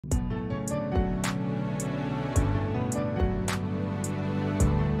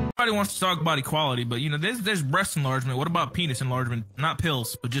Everybody wants to talk about equality, but you know, there's breast enlargement. What about penis enlargement? Not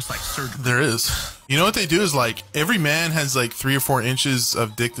pills, but just like surgery. There is. You know what they do is like every man has like 3 or 4 inches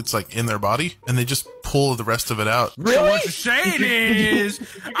of dick that's like in their body, and they just pull the rest of it out. Really? So what you're saying is,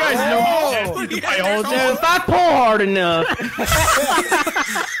 you guys know if I pull hard enough.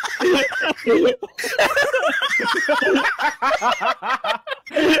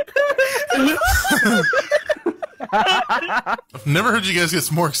 I've never heard you guys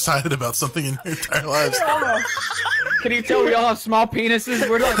get more excited about something in your entire lives. Can you tell we all have small penises?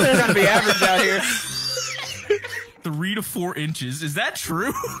 We're like trying to be average out here. 3 to 4 inches. Is that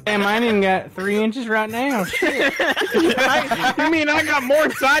true? Damn, I ain't even got 3 inches right now. Shit. You mean I got more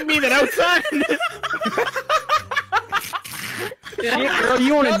inside me than outside? Shit, girl,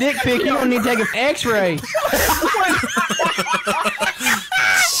 you want a dick pic, you don't need to take an x-ray.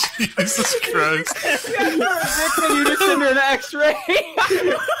 Jesus Christ. You just send her an x-ray.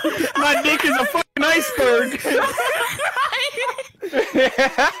 My dick is a fucking iceberg.